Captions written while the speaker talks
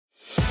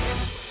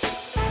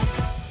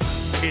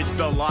It's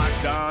the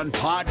Locked On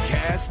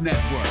Podcast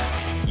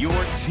Network, your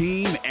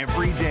team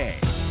every day.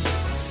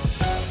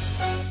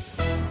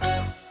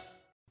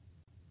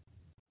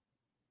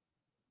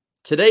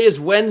 Today is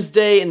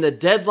Wednesday, and the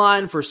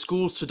deadline for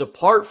schools to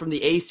depart from the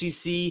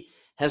ACC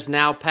has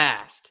now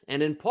passed.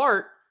 And in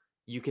part,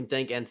 you can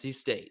thank NC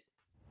State.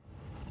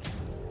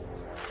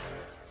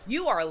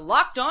 You are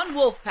Locked On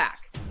Wolfpack,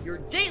 your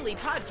daily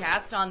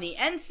podcast on the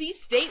NC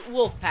State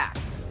Wolfpack,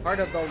 part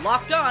of the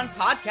Locked On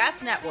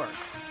Podcast Network,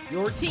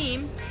 your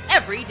team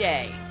every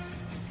day.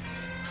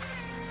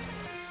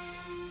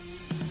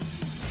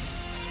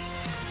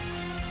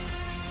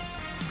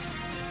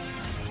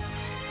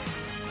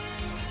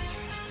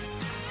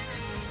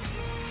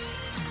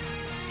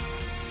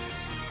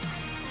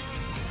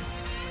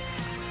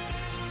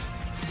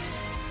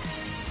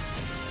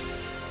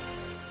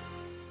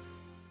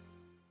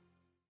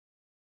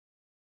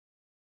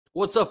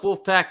 What's up,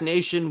 Wolfpack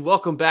Nation?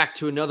 Welcome back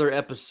to another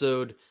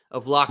episode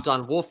of Locked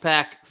On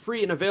Wolfpack,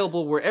 free and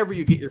available wherever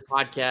you get your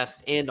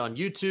podcast and on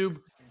YouTube,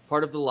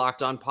 part of the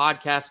Locked On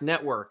Podcast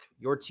Network,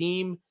 your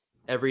team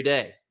every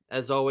day.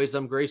 As always,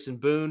 I'm Grayson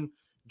Boone.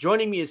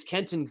 Joining me is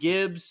Kenton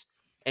Gibbs.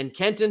 And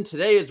Kenton,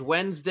 today is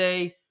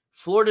Wednesday.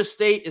 Florida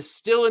State is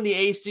still in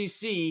the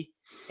ACC,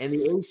 and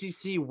the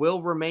ACC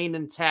will remain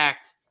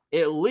intact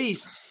at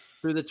least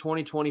through the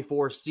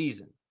 2024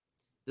 season.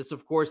 This,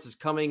 of course, is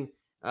coming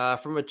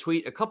from a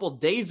tweet a couple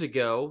days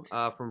ago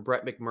from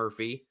Brett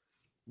McMurphy.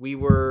 We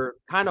were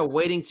kind of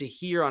waiting to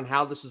hear on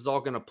how this was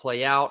all going to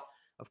play out.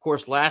 Of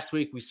course, last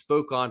week we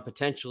spoke on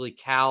potentially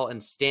Cal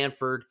and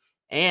Stanford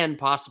and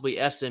possibly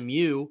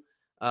SMU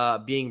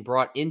being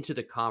brought into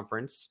the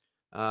conference.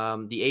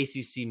 The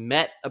ACC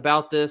met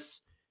about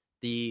this.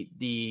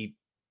 The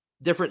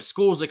different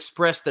schools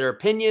expressed their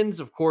opinions.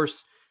 Of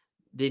course,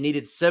 they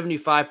needed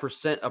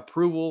 75%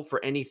 approval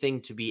for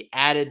anything to be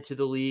added to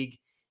the league.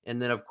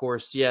 And then, of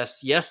course,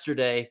 yes,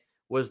 yesterday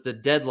was the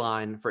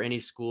deadline for any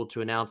school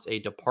to announce a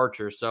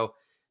departure. So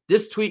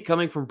this tweet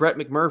coming from Brett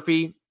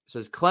McMurphy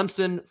says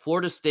Clemson,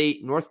 Florida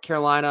State, North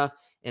Carolina,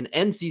 and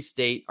NC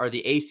State are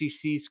the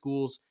ACC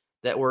schools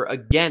that were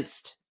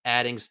against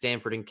adding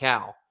Stanford and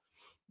Cal.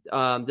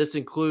 This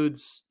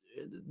includes,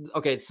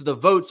 so the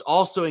votes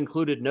also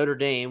included Notre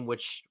Dame,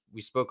 which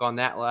we spoke on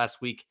that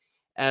last week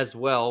as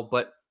well.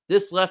 But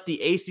this left the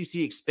ACC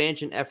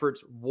expansion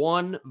efforts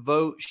one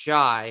vote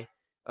shy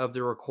of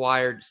the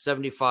required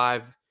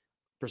 75%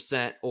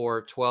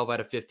 or 12 out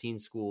of 15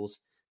 schools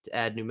to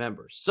add new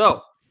members.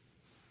 So,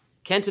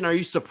 Kenton, are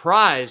you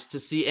surprised to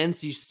see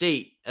NC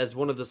State as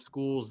one of the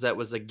schools that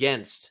was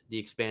against the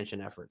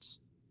expansion efforts?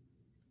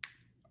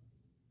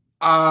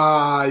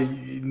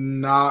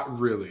 Not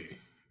really.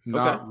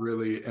 Not Okay.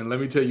 really. And let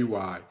me tell you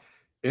why.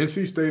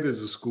 NC State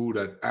is a school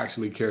that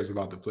actually cares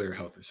about the player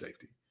health and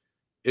safety.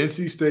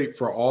 NC State,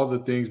 for all the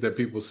things that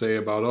people say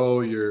about,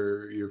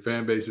 your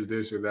fan base is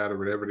this or that or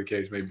whatever the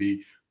case may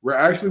be, we're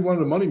actually one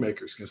of the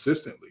moneymakers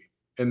consistently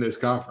in this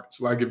conference.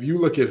 Like, if you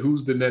look at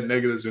who's the net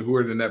negatives and who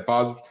are the net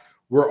positives,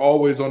 we're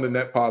always on the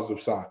net positive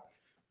side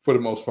for the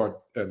most part,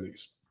 at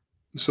least.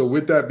 So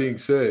with that being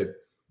said,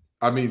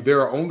 I mean,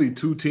 there are only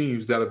two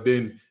teams that have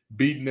been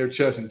beating their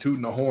chest and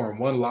tooting the horn,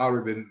 one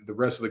louder than the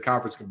rest of the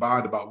conference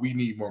combined, about we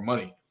need more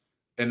money.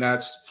 And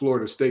that's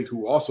Florida State,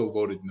 who also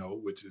voted no,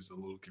 which is a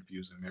little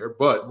confusing there.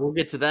 But we'll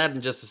get to that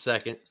in just a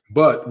second.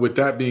 But with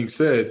that being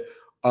said,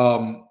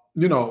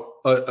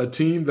 a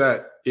team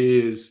that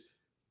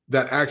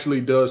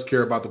actually does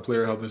care about the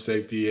player health and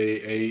safety,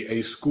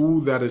 a school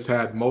that has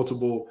had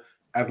multiple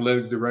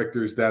athletic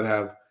directors that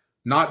have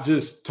not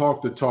just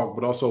talked the talk,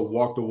 but also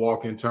walked the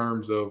walk in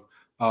terms of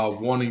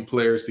wanting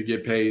players to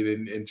get paid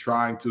and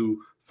trying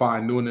to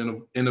find new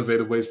and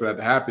innovative ways for that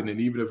to happen. And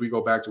even if we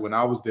go back to when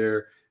I was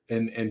there,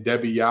 and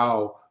Debbie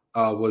Yao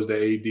was the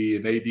AD,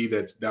 and AD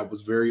that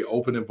was very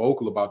open and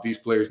vocal about these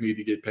players need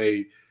to get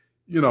paid.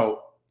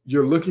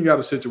 You're looking at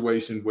a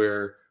situation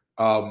where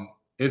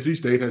NC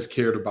State has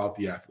cared about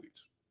the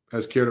athletes,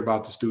 has cared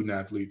about the student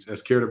athletes,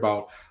 has cared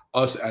about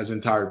us as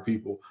entire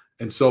people.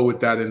 And so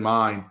with that in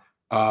mind,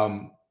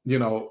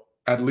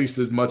 at least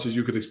as much as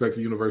you could expect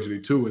a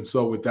university to. And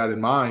so with that in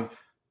mind,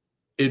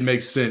 it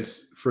makes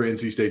sense for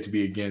NC State to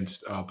be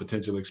against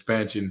potential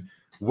expansion,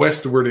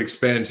 westward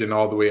expansion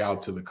all the way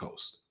out to the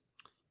coast.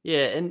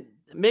 Yeah, and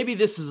maybe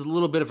this is a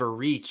little bit of a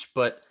reach,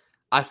 but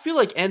I feel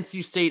like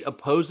NC State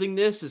opposing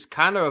this is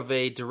kind of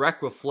a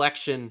direct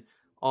reflection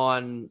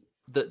on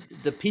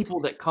the people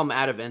that come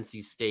out of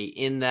NC State,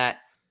 in that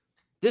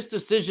this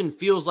decision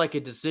feels like a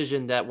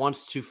decision that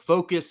wants to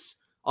focus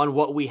on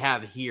what we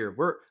have here.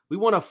 We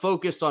want to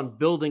focus on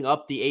building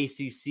up the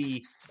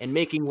ACC and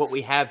making what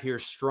we have here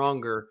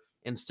stronger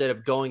instead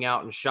of going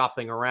out and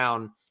shopping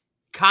around,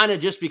 kind of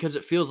just because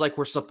it feels like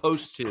we're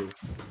supposed to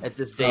at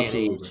this day and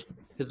age,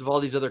 because of all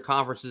these other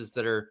conferences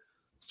that are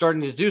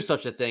starting to do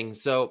such a thing.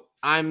 So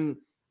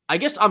I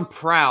guess I'm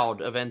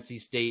proud of NC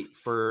State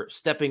for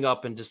stepping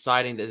up and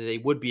deciding that they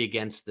would be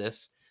against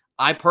this.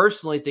 I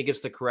personally think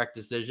it's the correct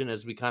decision,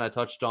 as we kind of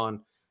touched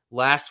on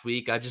last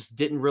week. I just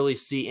didn't really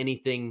see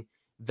anything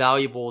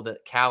valuable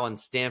that Cal and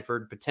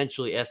Stanford,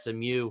 potentially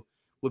SMU,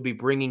 would be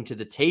bringing to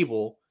the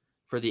table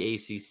for the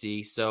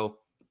ACC. So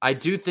I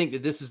do think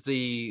that this is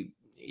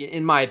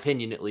in my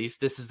opinion, at least,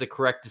 this is the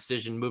correct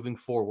decision moving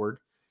forward.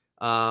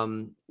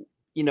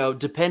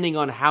 Depending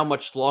on how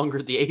much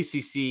longer the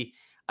ACC,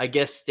 I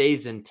guess,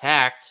 stays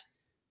intact,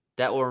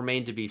 that will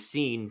remain to be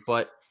seen.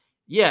 But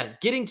yeah,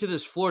 getting to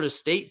this Florida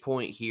State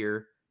point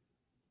here,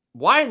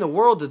 why in the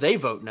world did they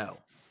vote no?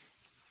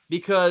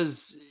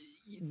 Because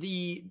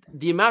the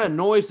amount of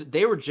noise that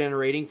they were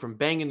generating from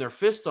banging their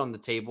fists on the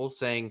table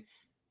saying,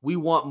 we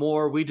want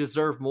more, we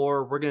deserve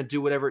more, we're going to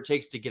do whatever it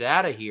takes to get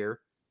out of here.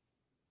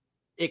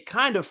 It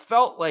kind of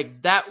felt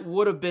like that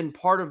would have been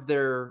part of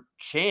their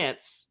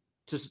chance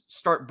to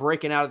start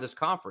breaking out of this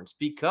conference,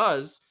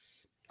 because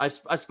I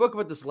spoke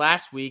about this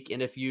last week.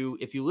 And if you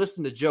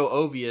listen to Joe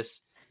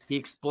Ovius, he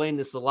explained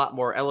this a lot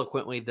more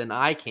eloquently than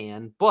I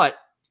can. But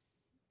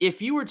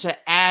if you were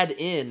to add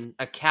in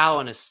a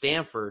Cal and a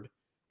Stanford,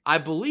 I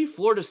believe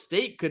Florida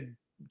State could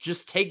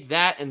just take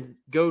that and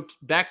go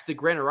back to the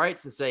grant of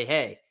rights and say,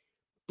 hey,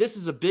 this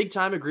is a big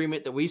time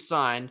agreement that we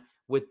signed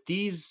with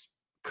these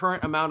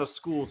current amount of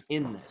schools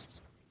in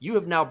this. You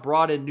have now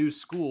brought in new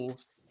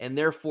schools, and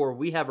therefore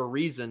we have a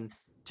reason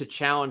to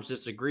challenge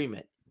this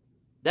agreement.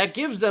 That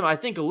gives them, I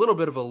think, a little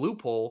bit of a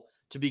loophole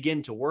to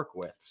begin to work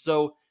with.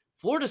 So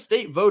Florida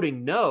State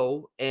voting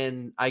no,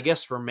 and I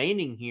guess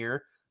remaining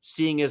here,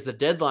 seeing as the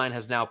deadline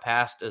has now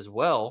passed as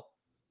well.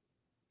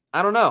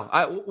 I don't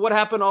know. What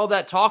happened to all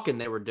that talking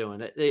they were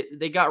doing?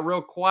 They got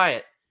real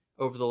quiet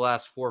over the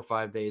last 4 or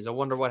 5 days. I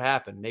wonder what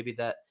happened. Maybe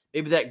that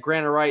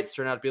grant of rights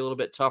turned out to be a little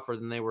bit tougher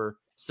than they were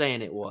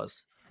saying it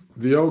was.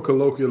 The old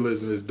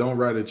colloquialism is don't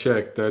write a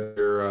check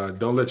that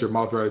don't let your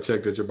mouth write a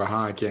check that your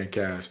behind can't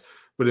cash.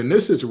 But in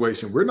this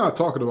situation, we're not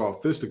talking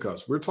about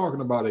fisticuffs. We're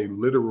talking about a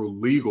literal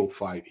legal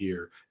fight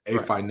here, a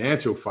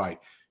financial fight.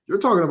 You're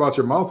talking about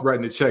your mouth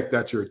writing a check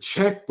that your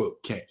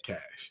checkbook can't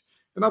cash.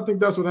 And I think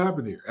that's what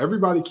happened here.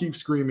 Everybody keeps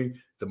screaming,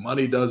 the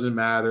money doesn't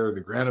matter,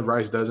 the grant of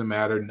rights doesn't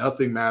matter,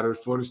 nothing matters.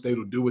 Florida State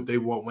will do what they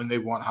want, when they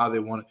want, how they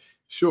want it.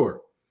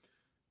 Sure.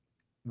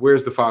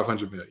 Where's the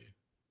 $500 million?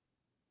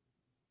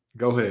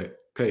 Go ahead,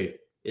 pay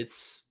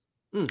it.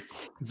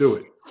 Do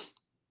it.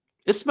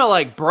 It smells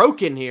like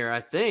broken here,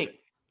 I think.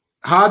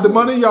 Hide the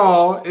money,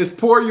 y'all. It's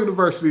poor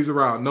universities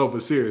around. No,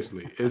 but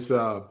seriously, it's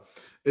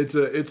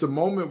a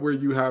moment where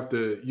you have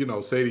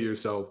to, say to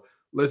yourself,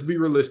 let's be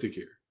realistic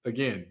here.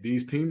 Again,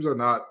 these teams are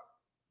not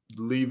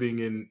leaving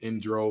in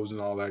droves and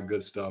all that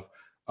good stuff,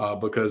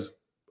 because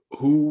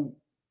all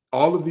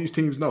of these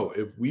teams know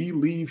if we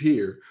leave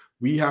here,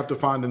 we have to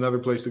find another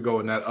place to go,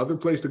 and that other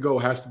place to go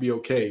has to be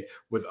okay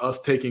with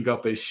us taking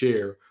up a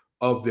share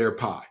of their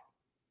pie.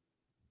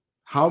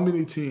 How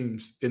many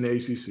teams in the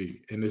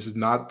ACC, and this is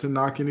not to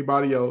knock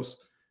anybody else,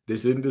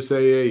 this isn't to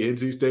say, hey,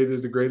 NC State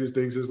is the greatest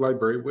thing since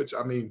library, which,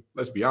 I mean,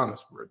 let's be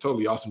honest, we're a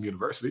totally awesome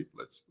university.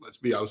 Let's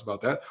be honest about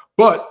that.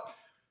 But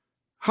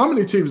how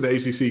many teams in the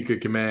ACC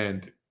could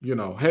command,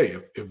 hey,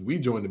 if we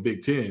join the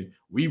Big Ten,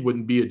 we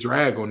wouldn't be a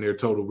drag on their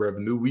total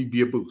revenue. We'd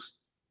be a boost.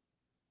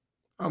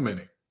 How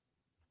many?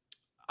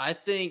 I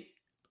think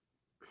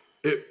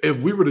if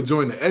we were to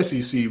join the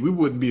SEC, we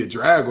wouldn't be a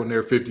drag on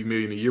their $50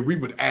 million a year. We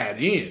would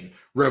add in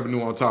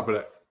revenue on top of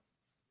that.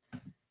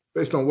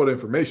 Based on what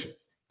information?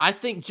 I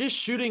think just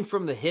shooting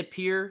from the hip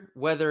here,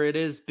 whether it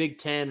is Big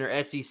Ten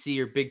or SEC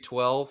or Big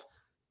 12,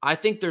 I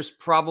think there's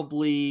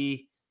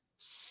probably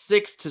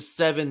 6 to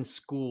 7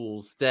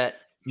 schools that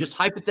just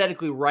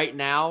hypothetically right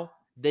now,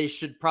 they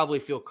should probably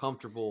feel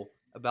comfortable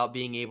about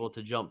being able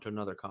to jump to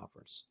another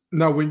conference.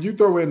 Now, when you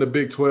throw in the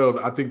Big 12,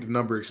 I think the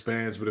number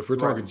expands. But if we're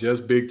talking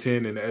just Big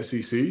 10 and the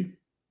SEC,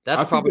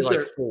 that's probably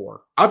like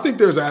 4. I think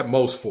there's at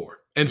most 4.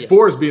 And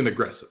 4 is being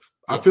aggressive.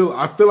 Yeah.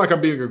 I feel like I'm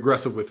being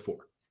aggressive with 4.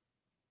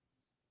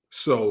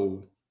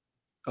 So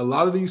a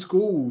lot of these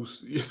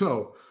schools,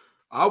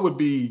 I would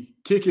be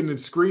kicking and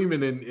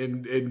screaming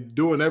and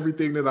doing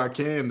everything that I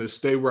can to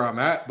stay where I'm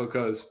at,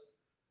 because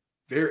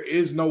there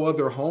is no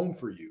other home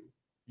for you.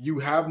 You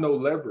have no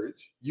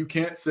leverage. You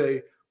can't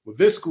say, well,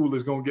 this school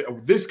is going to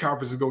get, this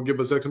conference is going to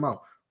give us X amount.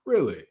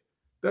 Really?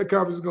 That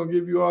conference is going to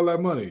give you all that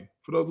money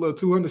for those little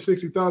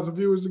 260,000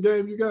 viewers a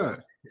game you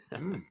got?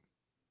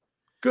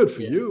 Good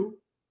for you.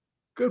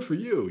 Good for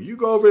you. You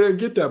go over there and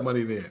get that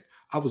money then.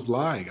 I was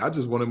lying. I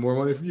just wanted more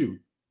money from you.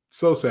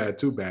 So sad.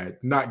 Too bad.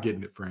 Not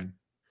getting it, friend.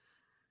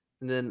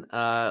 And then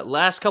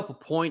last couple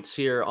points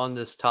here on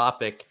this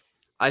topic.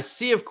 I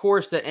see, of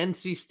course, that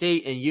NC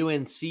State and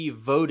UNC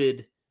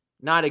voted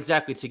not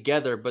exactly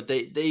together, but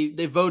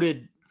they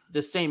voted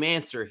the same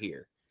answer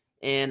here.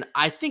 And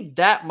I think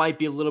that might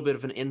be a little bit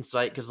of an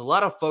insight, because a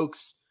lot of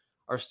folks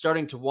are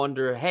starting to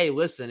wonder, hey,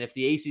 listen, if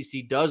the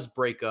ACC does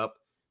break up,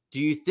 do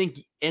you think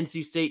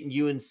NC State and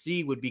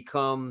UNC would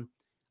become,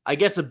 I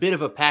guess, a bit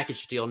of a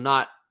package deal?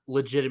 Not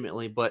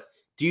legitimately, but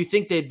do you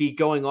think they'd be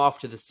going off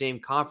to the same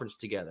conference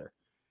together?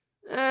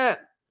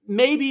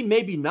 Maybe,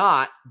 maybe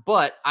not,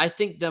 but I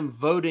think them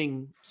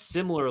voting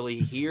similarly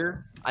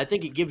here, I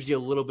think it gives you a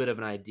little bit of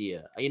an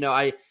idea.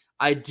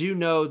 I do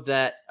know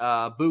that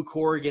Boo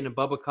Corrigan and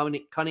Bubba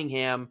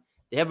Cunningham,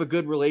 they have a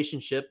good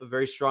relationship, a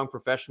very strong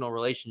professional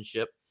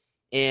relationship.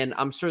 And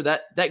I'm sure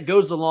that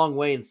goes a long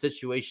way in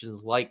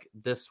situations like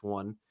this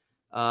one.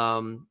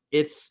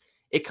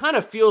 It kind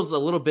of feels a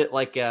little bit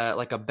like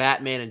a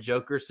Batman and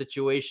Joker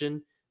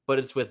situation, but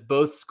it's with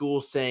both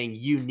schools saying,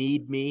 "You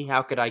need me.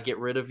 How could I get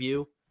rid of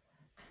you?"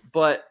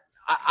 But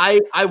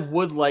I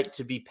would like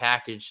to be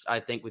packaged, I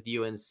think, with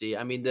UNC.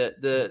 I mean,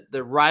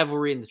 the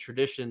rivalry and the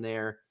tradition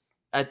there,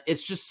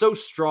 it's just so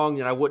strong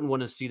that I wouldn't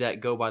want to see that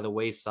go by the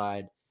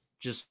wayside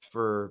just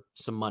for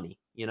some money,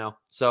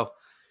 So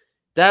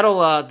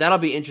that'll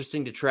be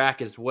interesting to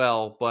track as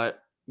well.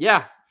 But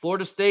yeah,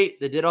 Florida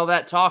State, they did all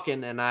that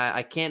talking, and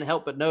I can't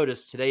help but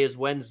notice today is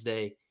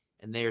Wednesday,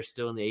 and they are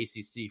still in the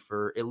ACC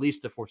for at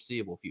least the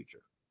foreseeable future.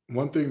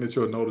 One thing that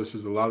you'll notice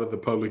is a lot of the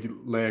public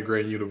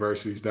land-grant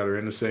universities that are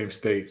in the same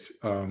states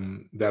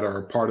that are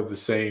a part of the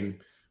same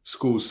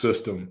school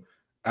system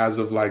as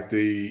of like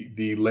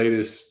the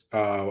latest,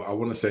 I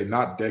want to say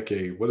not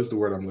decade. What is the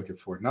word I'm looking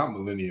for? Not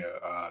millennia.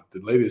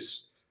 The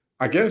latest,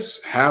 I guess,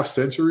 half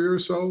century or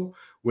so,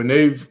 when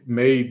they've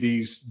made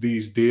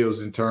these deals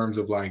in terms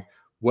of like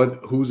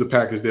who's a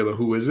package deal and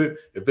who isn't.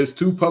 If it's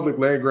two public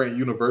land-grant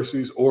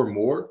universities or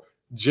more,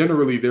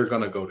 generally they're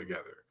going to go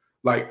together.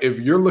 Like if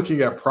you're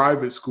looking at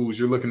private schools,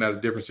 you're looking at a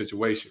different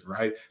situation,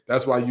 right?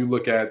 That's why you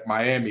look at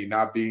Miami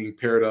not being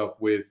paired up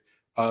with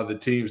the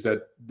teams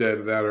that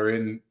are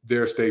in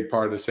their state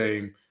part of the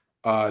same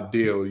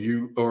deal.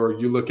 You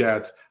look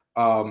at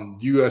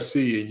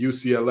USC and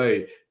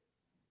UCLA,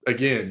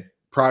 again,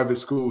 private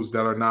schools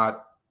that are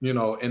not, in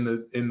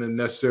the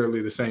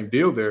necessarily the same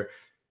deal there.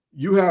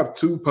 You have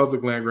two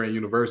public land-grant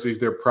universities,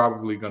 they're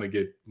probably going to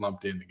get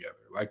lumped in together.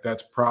 Like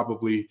that's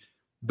probably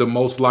the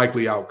most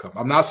likely outcome.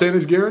 I'm not saying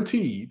it's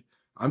guaranteed.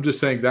 I'm just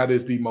saying that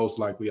is the most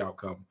likely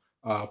outcome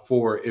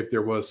for if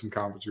there was some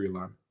conference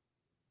realignment.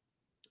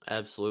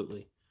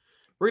 Absolutely.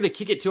 We're going to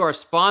kick it to our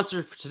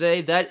sponsor for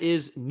today. That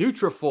is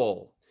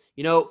Nutrafol.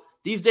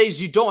 These days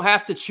you don't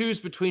have to choose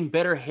between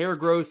better hair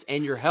growth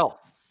and your health.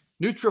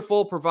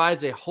 Nutrafol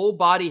provides a whole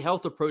body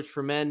health approach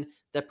for men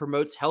that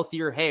promotes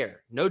healthier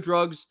hair. No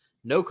drugs,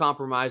 no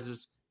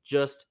compromises,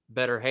 just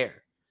better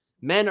hair.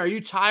 Men, are you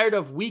tired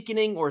of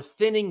weakening or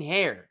thinning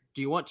hair?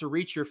 Do you want to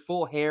reach your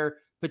full hair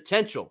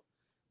potential?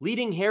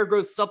 Leading hair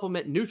growth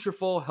supplement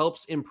Nutrafol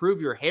helps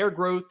improve your hair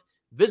growth,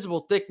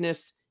 visible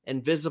thickness,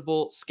 and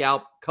visible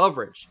scalp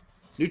coverage.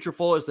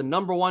 Nutrafol is the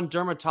 #1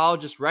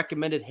 dermatologist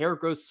recommended hair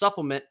growth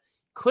supplement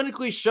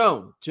clinically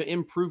shown to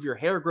improve your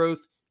hair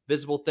growth,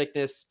 visible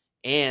thickness,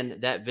 and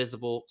that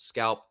visible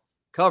scalp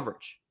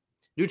coverage.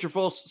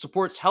 Nutrafol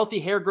supports healthy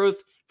hair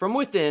growth from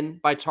within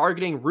by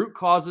targeting root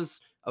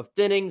causes of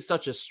thinning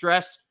such as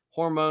stress,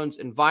 hormones,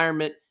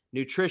 environment,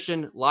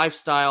 nutrition,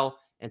 lifestyle,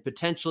 and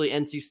potentially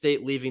NC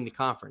State leaving the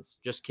conference.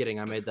 Just kidding.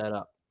 I made that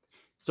up.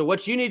 So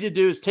what you need to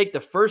do is take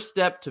the first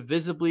step to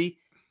visibly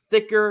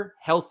thicker,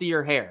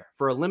 healthier hair.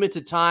 For a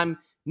limited time,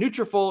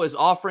 Nutrafol is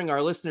offering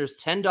our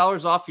listeners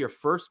 $10 off your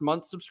first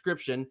month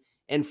subscription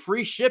and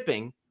free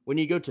shipping when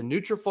you go to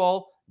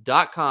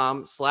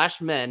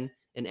Nutrafol.com/men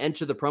and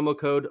enter the promo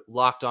code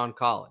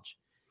LockedOnCollege.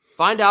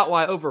 Find out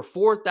why over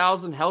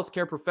 4,000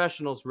 healthcare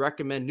professionals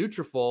recommend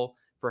Nutrafol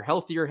for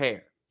healthier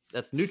hair.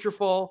 That's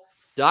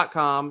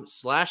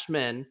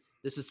Nutrafol.com/men.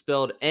 This is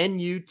spelled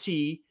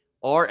Nutrafol,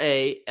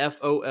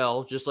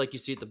 just like you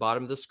see at the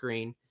bottom of the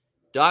screen.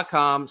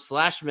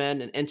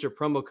 .com/men and enter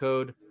promo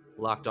code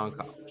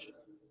LockedOnCollege.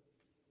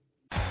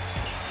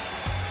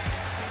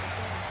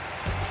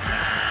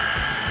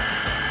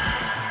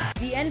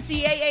 The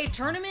NCAA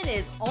tournament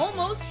is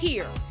almost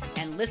here,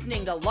 and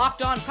listening to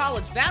Locked On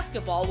College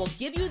Basketball will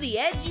give you the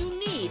edge you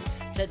need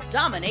to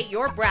dominate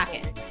your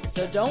bracket.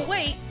 So don't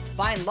wait.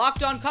 Find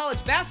Locked On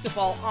College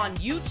Basketball on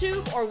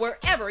YouTube or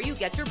wherever you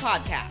get your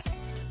podcasts.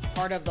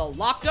 Part of the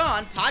Locked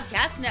On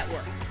Podcast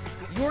Network.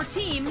 Your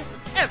team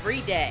every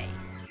day.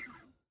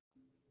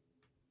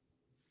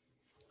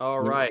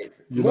 All right.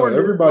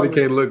 Everybody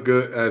can't look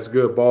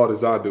good bald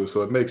as I do,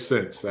 so it makes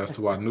sense as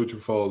to why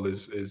Nutrafol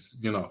is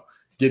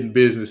getting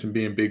business and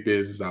being big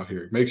business out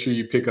here. Make sure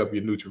you pick up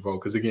your Nutrafol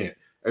because, again,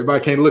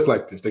 everybody can't look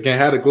like this. They can't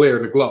have the glare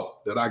and the glow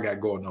that I got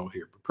going on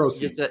here. But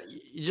proceed.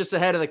 You're just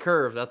ahead of the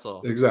curve, that's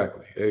all.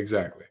 Exactly.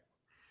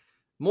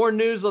 More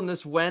news on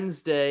this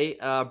Wednesday.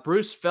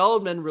 Bruce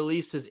Feldman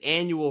released his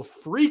annual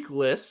freak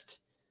list,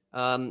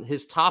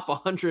 his top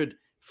 100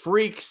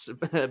 freaks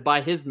by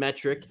his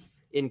metric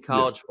in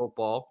college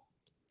football.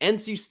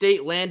 NC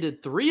State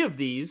landed 3 of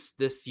these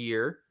this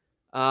year.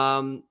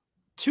 2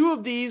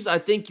 of these I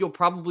think you'll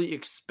probably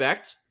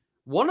expect.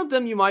 One of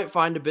them you might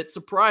find a bit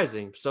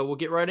surprising, so we'll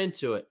get right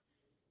into it.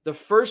 The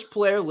first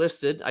player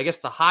listed, I guess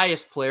the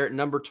highest player at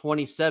number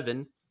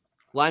 27,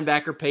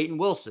 linebacker Peyton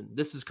Wilson.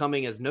 This is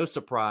coming as no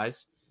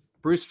surprise.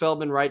 Bruce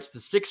Feldman writes, the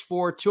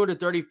 6'4",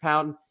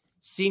 230-pound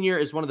senior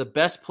is one of the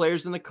best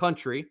players in the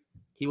country.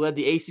 He led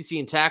the ACC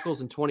in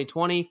tackles in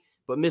 2020,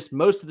 but missed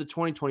most of the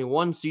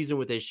 2021 season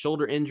with a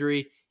shoulder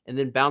injury and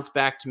then bounced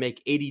back to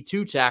make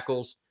 82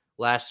 tackles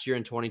last year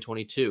in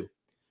 2022.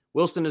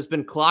 Wilson has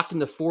been clocked in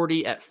the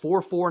 40 at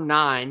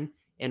 4.49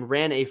 and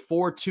ran a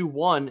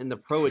 4.21 in the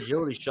pro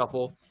agility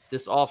shuffle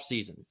this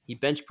offseason. He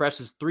bench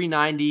presses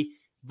 390,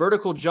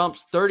 vertical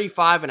jumps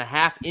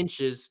 35.5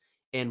 inches,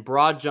 and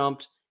broad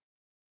jumped,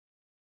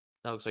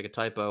 that looks like a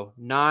typo,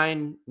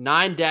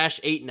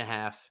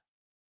 9-8.5.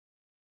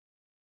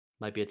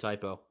 Might be a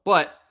typo.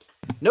 But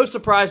no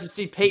surprise to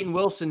see Peyton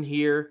Wilson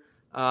here,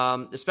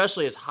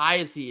 especially as high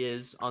as he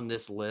is on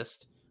this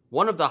list.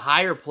 One of the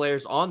higher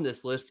players on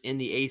this list in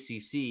the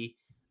ACC.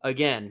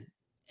 Again,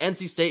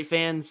 NC State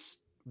fans,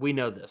 we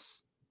know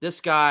this.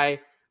 This guy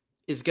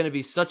is going to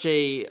be such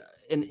an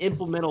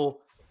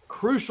implemental,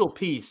 crucial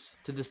piece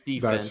to this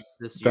defense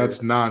this year.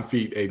 That's 9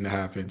 feet,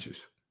 8.5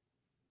 inches.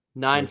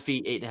 9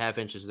 feet, 8.5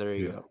 inches. There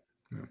you go.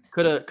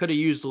 Yeah. Could have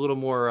used a little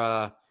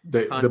more.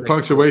 The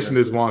punctuation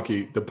is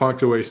wonky. The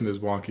punctuation is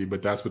wonky,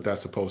 but that's what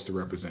that's supposed to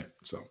represent.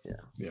 So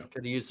yeah.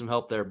 Could have used some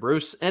help there,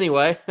 Bruce.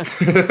 Anyway.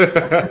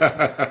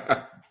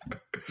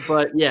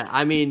 But yeah,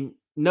 I mean,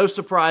 no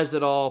surprise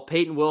at all.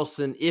 Peyton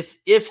Wilson,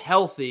 if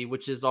healthy,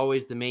 which is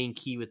always the main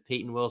key with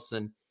Peyton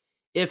Wilson,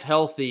 if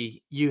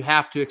healthy, you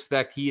have to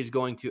expect he is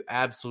going to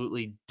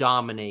absolutely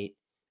dominate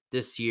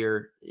this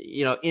year,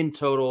 in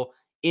total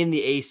in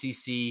the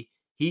ACC.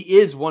 He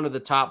is one of the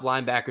top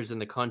linebackers in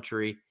the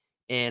country,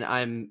 and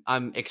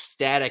I'm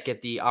ecstatic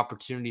at the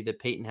opportunity that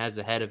Peyton has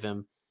ahead of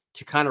him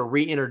to kind of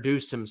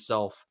reintroduce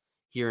himself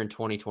here in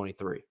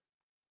 2023.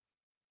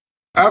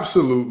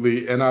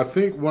 Absolutely. And I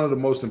think one of the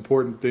most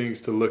important things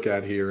to look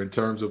at here in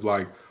terms of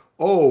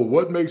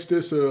what makes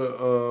this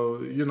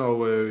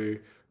a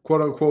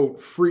quote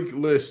unquote freak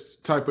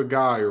list type of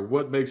guy, or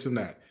what makes him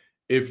that?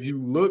 If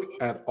you look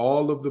at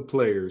all of the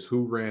players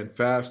who ran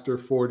faster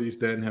 40s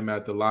than him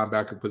at the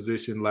linebacker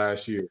position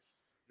last year,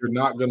 you're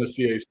not going to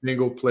see a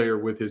single player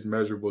with his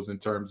measurables in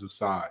terms of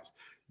size.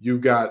 You've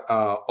got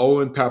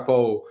Owen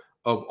Pappoe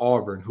of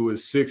Auburn, who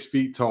is 6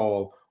 feet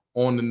tall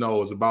on the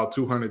nose, about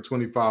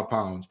 225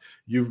 pounds.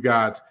 You've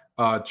got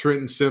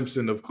Trenton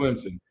Simpson of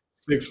Clemson,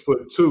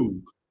 6'2"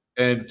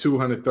 and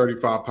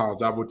 235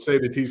 pounds. I would say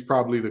that he's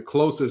probably the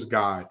closest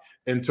guy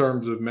in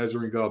terms of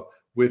measuring up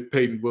with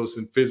Peyton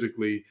Wilson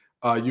physically.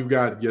 You've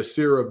got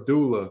Yasir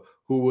Abdullah,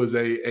 who was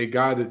a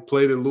guy that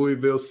played at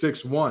Louisville,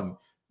 6'1".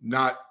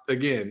 Not,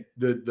 again,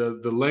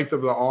 the length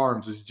of the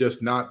arms is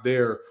just not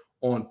there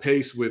on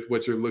pace with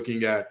what you're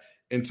looking at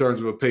in terms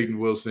of a Peyton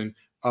Wilson.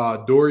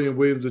 Dorian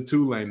Williams of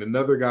Tulane,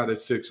 another guy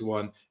that's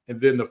 6'1". And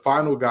then the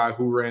final guy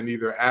who ran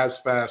either as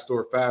fast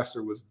or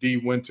faster was D.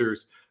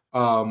 Winters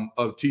of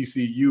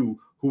TCU,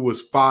 who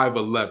was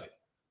 5'11".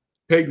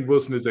 Peyton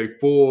Wilson is a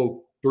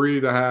full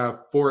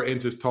 3.5, 4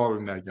 inches taller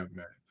than that young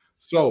man.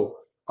 So,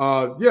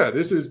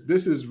 this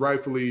is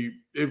rightfully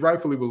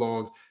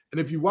belongs.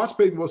 And if you watch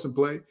Peyton Wilson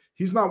play,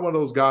 he's not one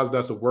of those guys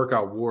that's a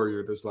workout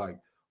warrior that's like,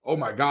 oh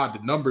my God,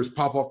 the numbers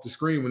pop off the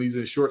screen when he's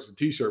in shorts and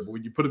t-shirt, but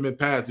when you put him in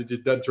pads, it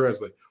just doesn't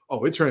translate.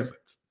 Oh, it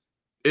translates.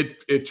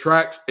 It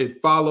tracks,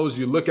 it follows.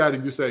 You look at it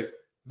and you say,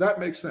 that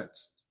makes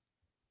sense.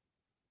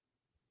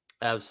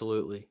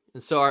 Absolutely.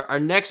 And so our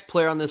next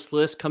player on this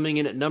list, coming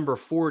in at number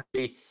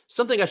 40,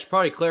 something I should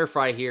probably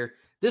clarify here.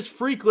 This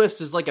freak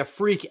list is like a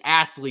freak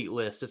athlete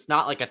list. It's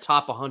not like a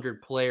top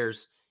 100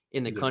 players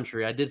in the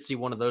country. I did see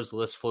one of those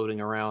lists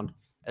floating around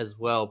as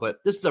well, but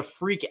this is a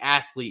freak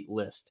athlete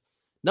list.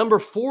 Number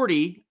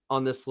 40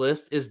 on this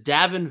list is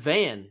Davin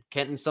Vann.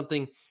 Kenton,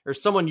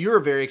 someone you're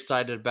very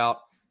excited about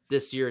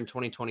this year in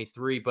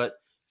 2023, but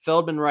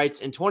Feldman writes,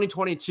 in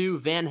 2022,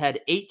 Vann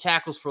had 8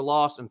 tackles for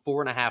loss and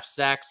 4.5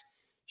 sacks,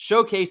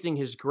 showcasing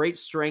his great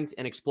strength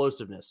and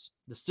explosiveness.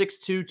 The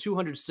 6'2",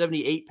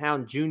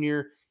 278-pound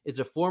junior is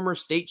a former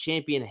state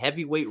champion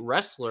heavyweight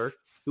wrestler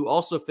who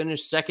also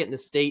finished second in the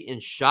state in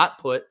shot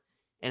put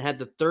and had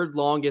the third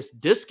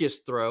longest discus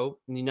throw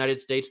in the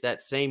United States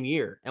that same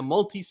year. A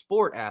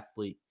multi-sport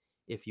athlete,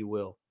 if you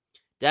will.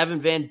 Davin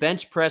Vann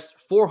bench pressed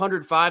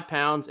 405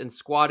 pounds and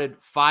squatted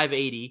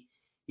 580.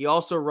 He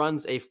also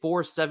runs a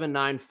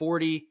 4.79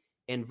 40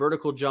 and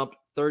vertical jumped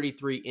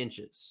 33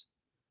 inches.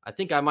 I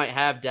think I might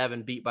have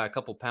Davin beat by a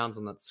couple pounds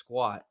on that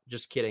squat.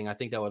 Just kidding. I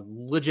think that would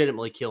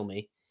legitimately kill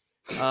me.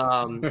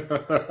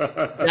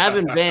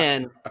 Davin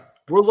Vann,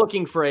 we're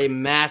looking for a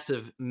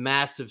massive,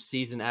 massive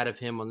season out of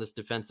him on this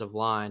defensive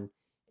line.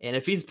 And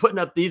if he's putting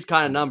up these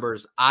kind of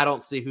numbers, I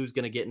don't see who's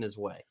going to get in his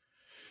way.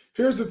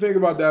 Here's the thing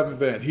about Davin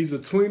Vann. He's a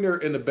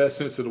tweener in the best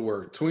sense of the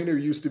word.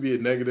 Tweener used to be a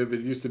negative.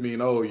 It used to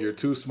mean, oh, you're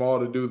too small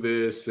to do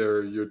this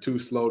or you're too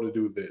slow to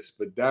do this.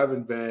 But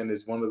Davin Vann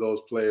is one of those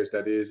players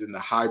that is in the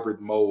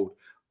hybrid mode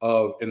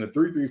of, in the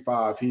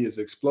 3-3-5, he is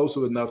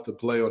explosive enough to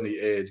play on the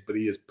edge, but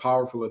he is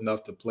powerful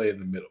enough to play in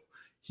the middle.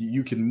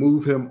 You can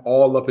move him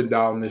all up and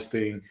down this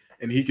thing,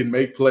 and he can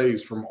make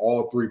plays from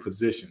all 3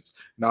 positions.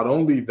 Not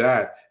only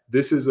that,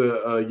 this is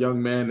a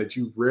young man that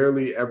you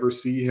rarely ever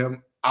see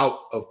him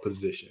out of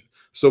position.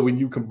 So when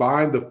you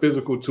combine the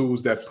physical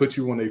tools that put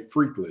you on a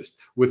freak list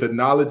with a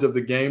knowledge of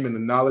the game and the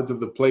knowledge of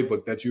the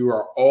playbook that you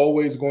are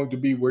always going to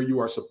be where you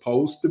are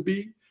supposed to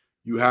be,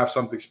 you have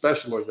something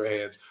special on your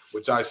hands,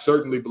 which I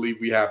certainly believe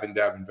we have in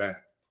Davin Vann.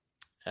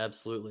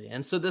 Absolutely.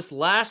 And so this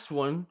last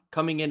one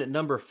coming in at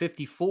number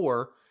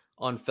 54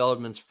 on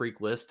Feldman's freak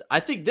list,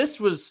 I think this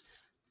was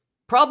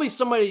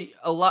probably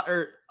a lot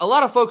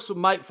of folks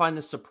might find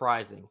this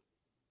surprising.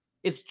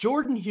 It's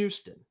Jordan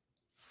Houston.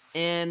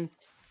 And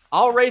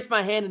I'll raise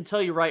my hand and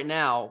tell you right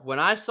now, when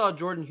I saw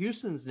Jordan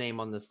Houston's name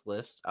on this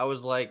list, I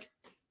was like,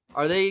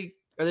 are they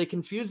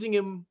confusing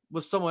him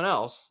with someone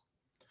else?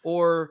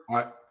 Or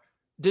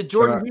did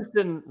Jordan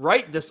Houston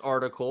write this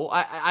article?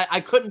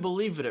 I couldn't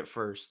believe it at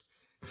first.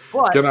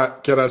 But can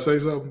I say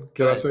something?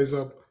 I say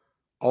something?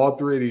 All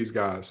three of these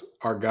guys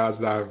are guys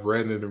that I've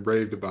ranted and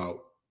raved about.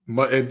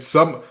 And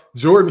some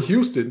Jordan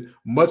Houston,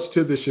 much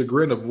to the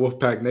chagrin of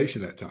Wolfpack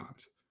Nation at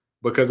times.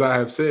 Because I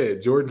have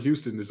said Jordan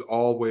Houston is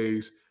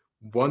always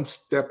one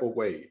step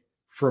away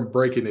from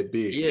breaking it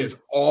big.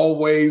 He's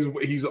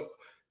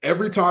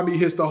every time he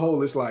hits the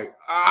hole, it's like,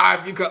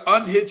 if you could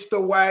unhitch the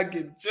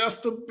wagon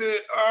just a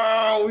bit.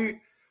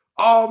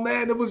 Oh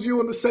man, it was you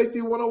in the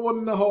safety 101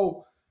 in the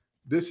hole.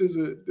 This is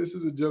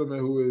a gentleman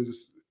who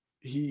is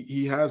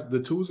he has the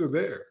tools are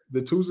there.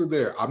 The tools are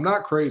there. I'm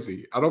not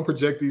crazy. I don't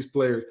project these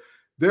players.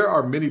 There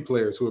are many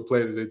players who have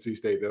played at NC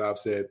State that I've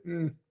said,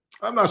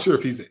 I'm not sure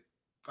if he's it.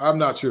 I'm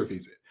not sure if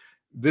he's it.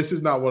 This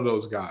is not one of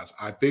those guys.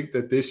 I think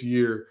that this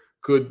year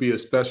could be a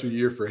special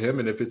year for him.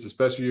 And if it's a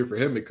special year for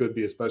him, it could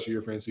be a special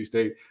year for NC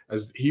State,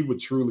 as he would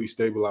truly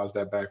stabilize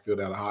that backfield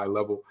at a high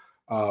level.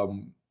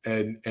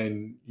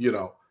 And you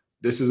know,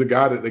 this is a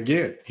guy that,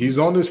 again, he's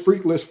on this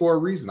freak list for a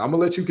reason. I'm going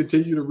to let you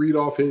continue to read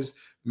off his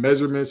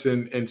measurements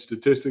and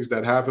statistics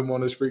that have him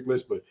on this freak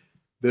list. But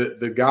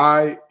the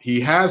guy,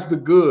 he has the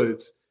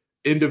goods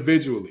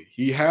individually.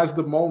 He has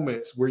the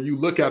moments where you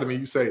look at him and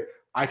you say,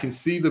 I can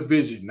see the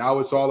vision. Now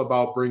it's all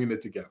about bringing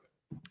it together.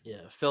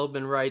 Yeah,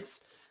 Feldman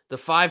writes, the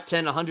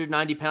 5'10",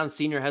 190-pound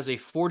senior has a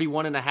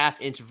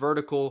 41.5-inch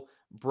vertical,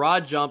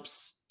 broad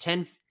jumps,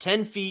 10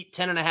 feet,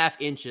 10.5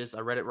 inches. I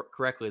read it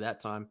correctly that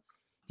time.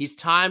 He's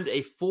timed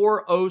a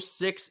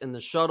 4.06 in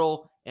the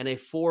shuttle and a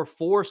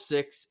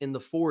 4.46 in the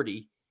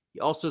 40. He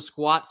also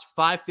squats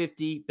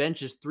 550,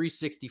 benches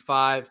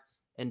 365,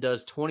 and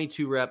does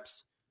 22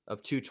 reps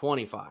of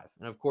 225.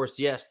 And of course,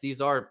 yes, these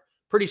are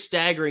pretty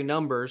staggering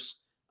numbers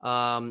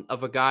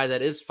of a guy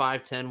that is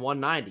 5'10",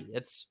 190.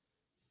 It's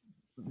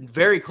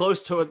very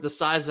close to the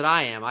size that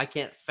I am. I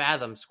can't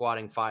fathom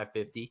squatting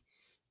 550.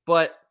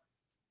 But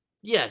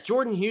yeah,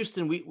 Jordan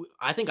Houston,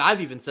 I think I've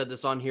even said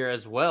this on here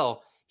as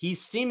well. He's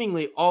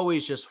seemingly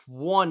always just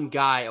one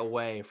guy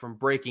away from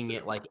breaking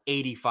it like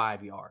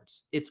 85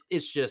 yards.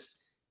 It's just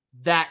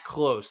that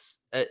close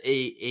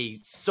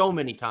so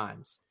many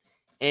times.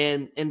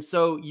 And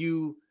so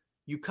you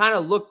kind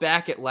of look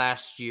back at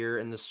last year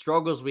and the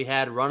struggles we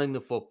had running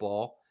the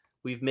football.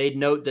 We've made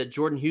note that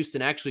Jordan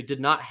Houston actually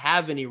did not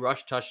have any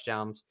rush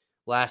touchdowns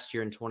last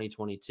year in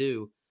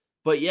 2022.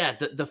 But yeah,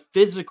 the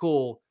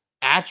physical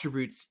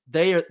attributes,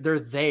 they're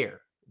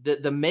there.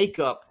 The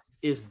makeup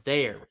is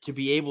there to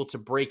be able to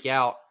break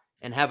out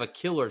and have a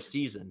killer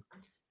season.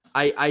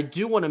 I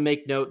do want to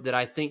make note that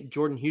I think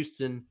Jordan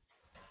Houston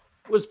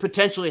was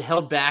potentially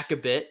held back a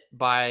bit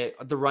by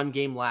the run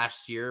game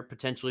last year,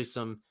 potentially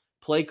some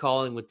play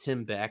calling with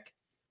Tim Beck.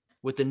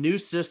 With a new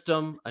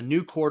system, a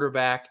new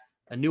quarterback,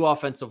 a new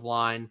offensive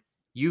line,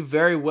 you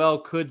very well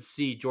could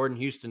see Jordan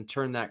Houston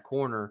turn that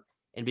corner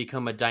and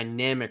become a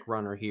dynamic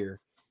runner here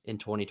in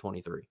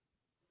 2023.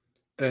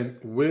 And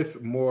with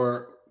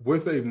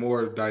a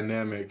more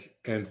dynamic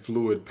and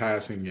fluid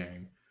passing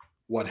game,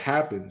 what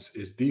happens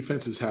is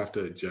defenses have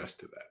to adjust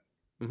to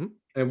that. Mm-hmm.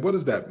 And what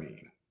does that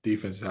mean?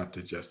 Defenses have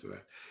to adjust to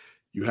that.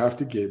 You have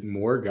to get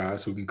more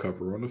guys who can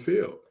cover on the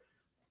field.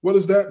 What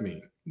does that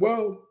mean?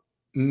 Well,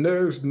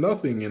 there's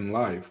nothing in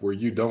life where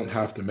you don't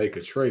have to make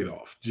a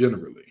trade-off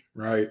generally,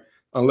 right?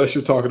 Unless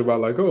you're talking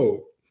about like,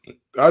 oh,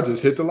 I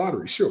just hit the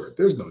lottery. Sure,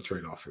 there's no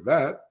trade-off for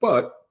that.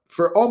 But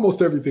for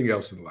almost everything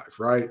else in life,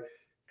 right?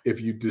 If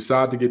you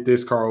decide to get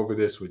this car over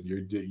this one,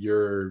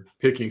 you're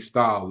picking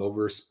style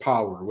over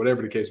power,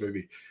 whatever the case may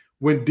be.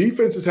 When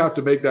defenses have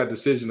to make that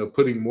decision of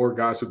putting more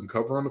guys who can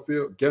cover on the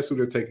field, guess who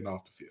they're taking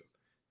off the field?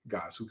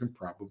 Guys who can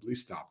probably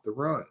stop the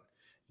run.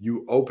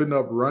 You open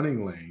up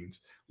running lanes,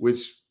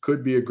 which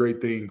could be a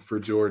great thing for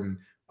Jordan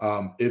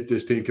if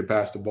this team can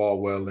pass the ball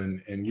well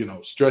and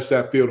stretch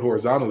that field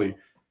horizontally.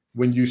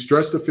 When you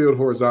stretch the field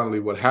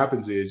horizontally, what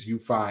happens is you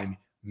find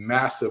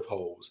massive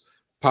holes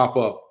pop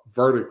up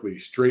vertically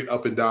straight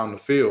up and down the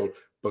field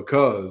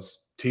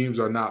because teams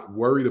are not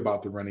worried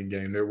about the running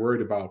game. They're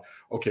worried about,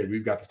 okay,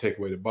 we've got to take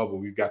away the bubble.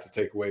 We've got to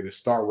take away the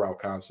star route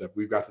concept.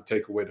 We've got to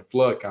take away the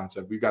flood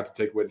concept. We've got to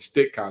take away the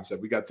stick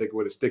concept. We got to take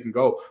away the stick and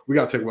go. We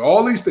got to take away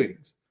all these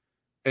things.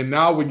 And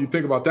now when you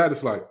think about that,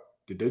 it's like,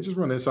 did they just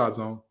run inside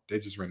zone? They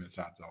just ran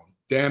inside zone.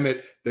 Damn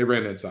it, they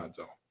ran inside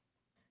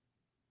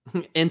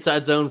zone.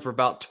 Inside zone for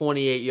about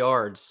 28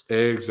 yards.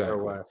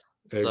 Exactly.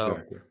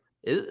 Exactly.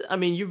 So,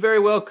 you very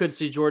well could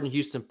see Jordan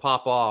Houston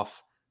pop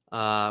off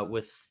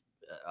with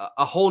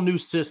a whole new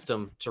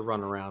system to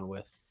run around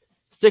with.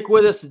 Stick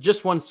with us in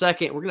just 1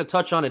 second. We're going to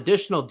touch on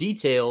additional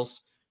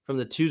details from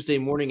the Tuesday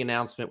morning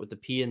announcement with the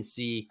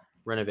PNC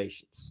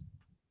renovations.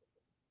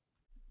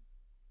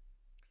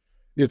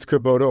 It's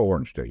Kubota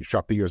Orange Day.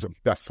 Shop the year's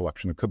best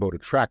selection of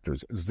Kubota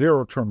tractors,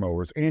 zero-turn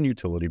mowers, and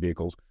utility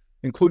vehicles,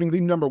 including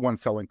the #1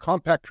 selling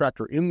compact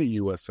tractor in the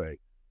USA.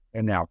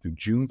 And now through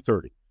June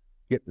 30,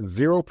 Get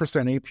 0%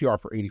 APR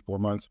for 84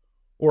 months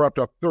or up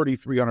to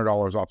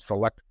 $3,300 off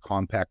select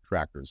compact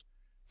tractors.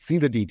 See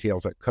the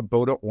details at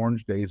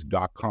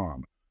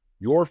KubotaOrangeDays.com.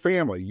 Your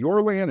family,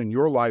 your land, and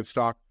your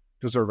livestock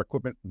deserve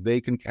equipment they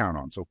can count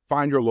on. So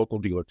find your local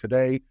dealer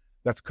today.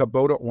 That's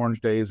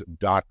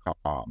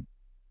KubotaOrangeDays.com.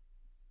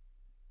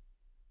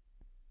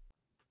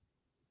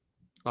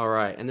 All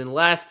right. And then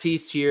last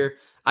piece here,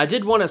 I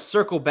did want to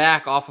circle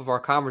back off of our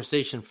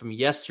conversation from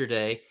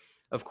yesterday.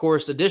 Of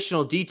course,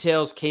 additional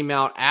details came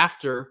out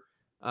after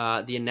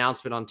the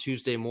announcement on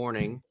Tuesday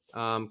morning,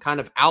 kind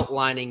of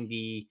outlining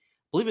I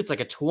believe it's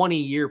like a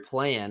 20-year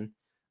plan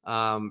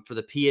for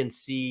the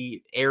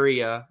PNC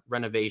area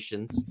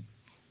renovations.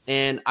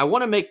 And I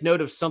want to make note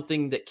of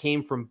something that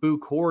came from Boo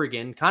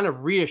Corrigan, kind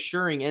of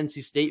reassuring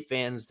NC State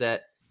fans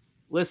that,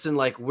 listen,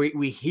 like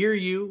we hear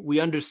you.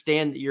 We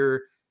understand that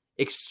you're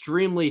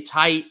extremely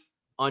tight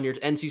on your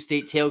NC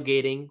State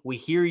tailgating. We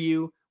hear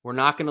you. We're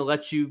not going to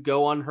let you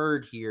go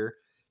unheard here.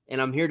 And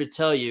I'm here to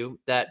tell you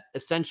that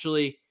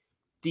essentially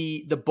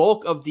the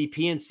bulk of the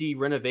PNC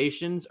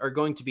renovations are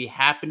going to be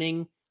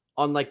happening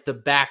on like the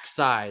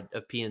backside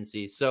of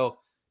PNC. So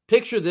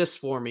picture this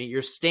for me.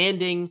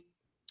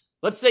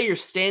 Let's say you're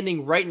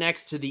standing right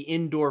next to the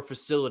indoor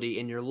facility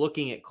and you're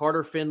looking at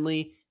Carter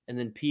Finley and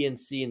then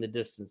PNC in the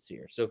distance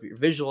here. So if you're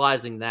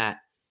visualizing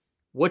that,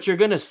 what you're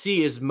going to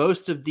see is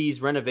most of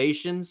these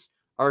renovations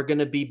are going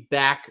to be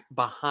back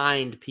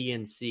behind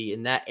PNC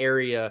in that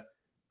area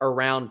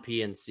around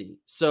PNC.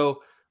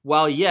 So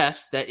while,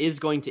 yes, that is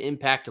going to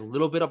impact a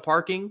little bit of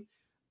parking,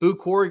 Boo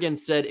Corrigan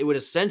said it would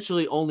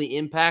essentially only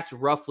impact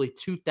roughly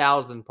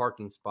 2,000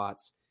 parking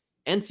spots.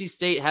 NC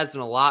State has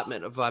an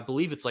allotment of, I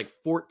believe it's like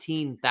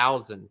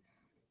 14,000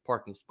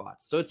 parking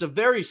spots. So it's a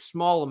very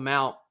small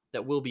amount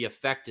that will be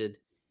affected.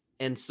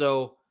 And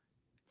so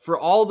for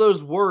all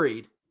those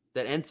worried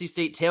that NC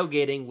State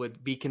tailgating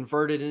would be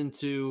converted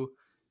into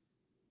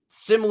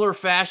similar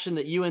fashion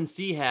that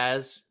UNC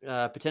has,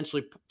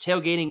 potentially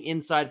tailgating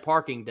inside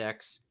parking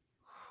decks,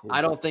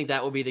 I don't think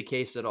that will be the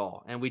case at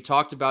all. And we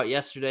talked about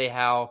yesterday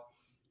how,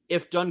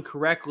 if done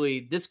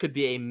correctly, this could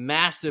be a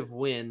massive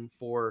win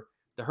for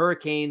the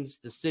Hurricanes,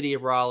 the city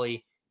of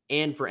Raleigh,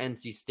 and for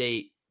NC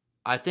State.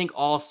 I think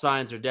all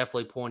signs are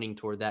definitely pointing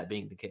toward that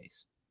being the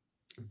case.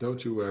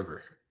 Don't you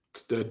ever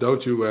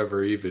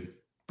even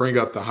bring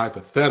up the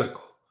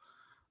hypothetical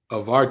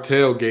of our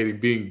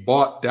tailgating being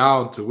bought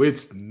down to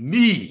its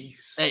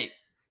knees. Hey,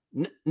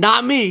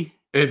 not me.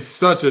 In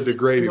such a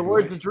degrading In the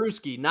words way. of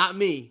Drewski, not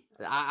me.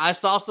 I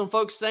saw some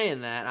folks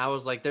saying that. And I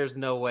was like, there's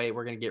no way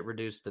we're going to get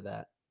reduced to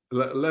that.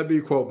 Let me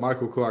quote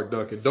Michael Clark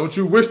Duncan. Don't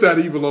you wish that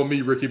evil on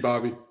me, Ricky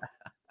Bobby?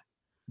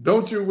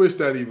 Don't you wish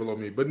that evil on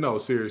me? But no,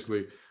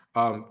 seriously.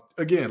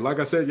 Again, like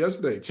I said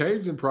yesterday,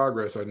 change and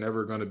progress are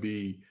never going to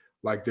be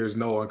like there's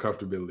no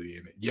uncomfortability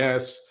in it.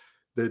 Yes,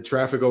 the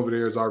traffic over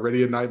there is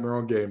already a nightmare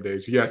on game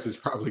days. Yes, it's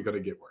probably going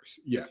to get worse.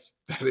 Yes,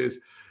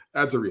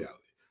 that's a reality.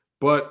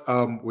 But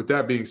with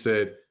that being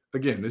said,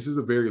 again, this is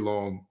a very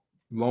long,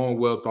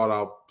 well thought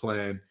out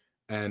plan.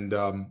 And,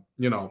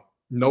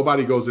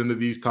 nobody goes into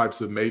these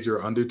types of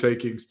major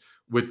undertakings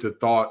with the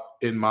thought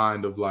in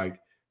mind of like,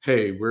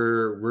 hey,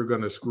 we're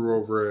going to screw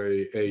over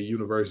a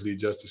university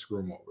just to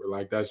screw them over.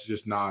 Like, that's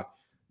just not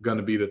going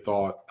to be the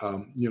thought.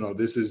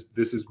 This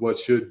is what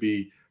should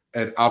be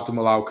an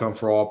optimal outcome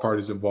for all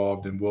parties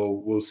involved, and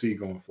we'll see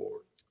going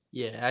forward.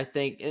 Yeah, I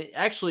think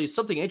actually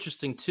something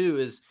interesting too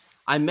is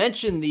I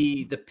mentioned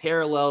the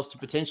parallels to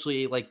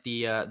potentially like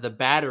the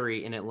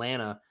Battery in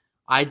Atlanta.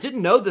 I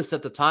didn't know this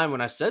at the time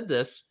when I said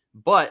this,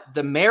 but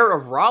the mayor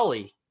of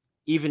Raleigh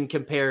even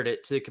compared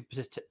it to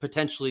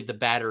potentially the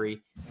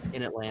Battery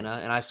in Atlanta.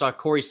 And I saw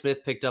Corey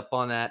Smith picked up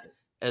on that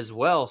as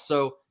well.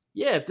 So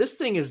yeah, if this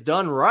thing is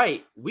done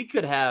right, we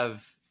could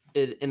have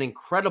an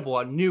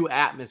incredible new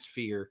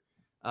atmosphere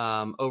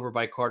over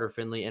by Carter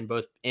Finley and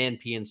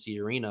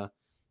PNC Arena.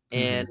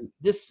 And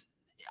this,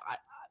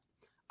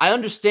 I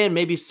understand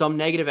maybe some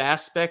negative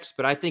aspects,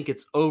 but I think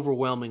it's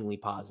overwhelmingly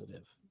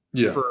positive.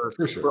 Yeah,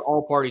 for sure. For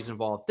all parties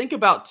involved. Think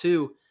about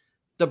too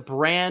the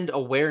brand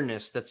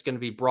awareness that's going to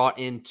be brought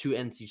into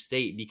NC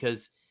State,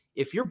 because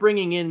if you're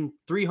bringing in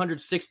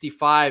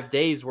 365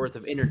 days worth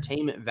of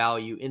entertainment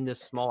value in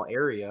this small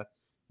area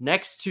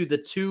next to the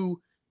two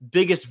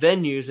biggest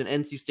venues in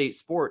NC State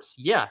sports,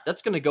 yeah,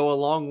 that's going to go a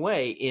long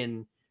way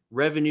in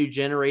revenue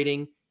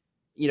generating,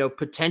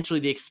 potentially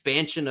the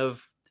expansion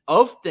of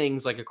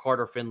things like a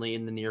Carter Finley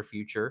in the near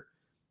future.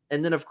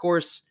 And then of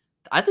course,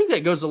 I think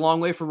that goes a long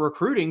way for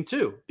recruiting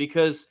too,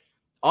 because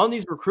on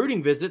these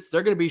recruiting visits,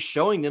 they're going to be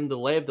showing them the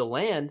lay of the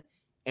land.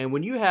 And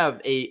when you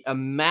have a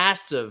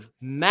massive,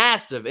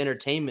 massive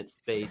entertainment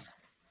space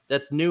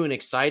that's new and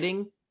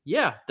exciting,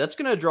 yeah, that's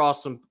going to draw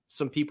some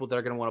people that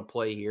are going to want to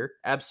play here.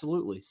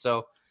 Absolutely.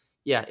 So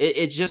yeah,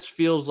 it just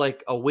feels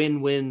like a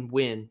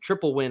win-win-win,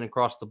 triple win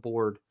across the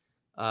board.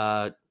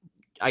 I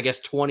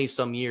guess 20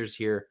 some years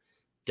here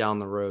down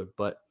the road,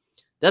 but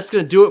that's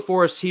going to do it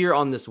for us here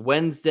on this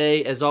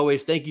Wednesday. As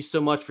always, thank you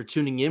so much for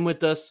tuning in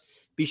with us.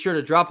 Be sure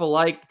to drop a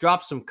like,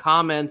 drop some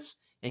comments,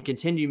 and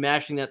continue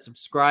mashing that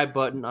subscribe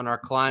button on our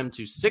climb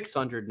to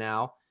 600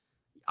 now.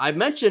 I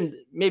mentioned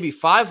maybe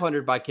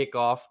 500 by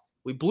kickoff.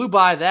 We blew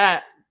by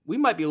that. We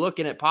might be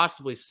looking at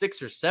possibly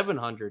 600 or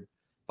 700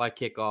 by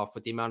kickoff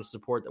with the amount of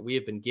support that we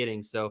have been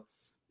getting. So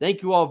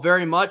thank you all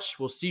very much.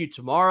 We'll see you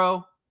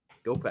tomorrow.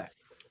 Go Pack.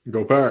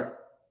 Go Pack.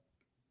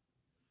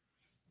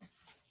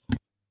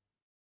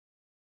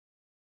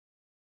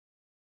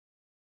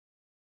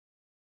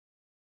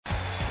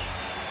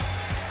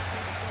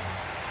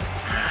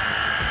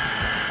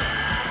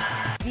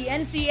 The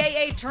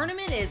NCAA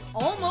tournament is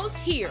almost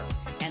here,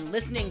 and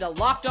listening to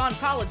Locked On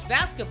College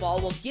Basketball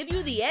will give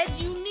you the edge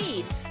you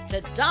need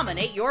to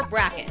dominate your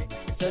bracket.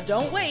 So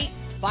don't wait.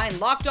 Find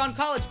Locked On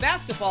College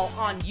Basketball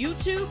on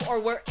YouTube or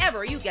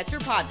wherever you get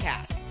your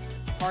podcasts.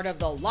 Part of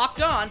the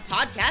Locked On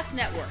Podcast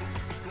Network.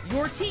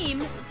 Your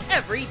team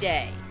every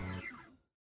day.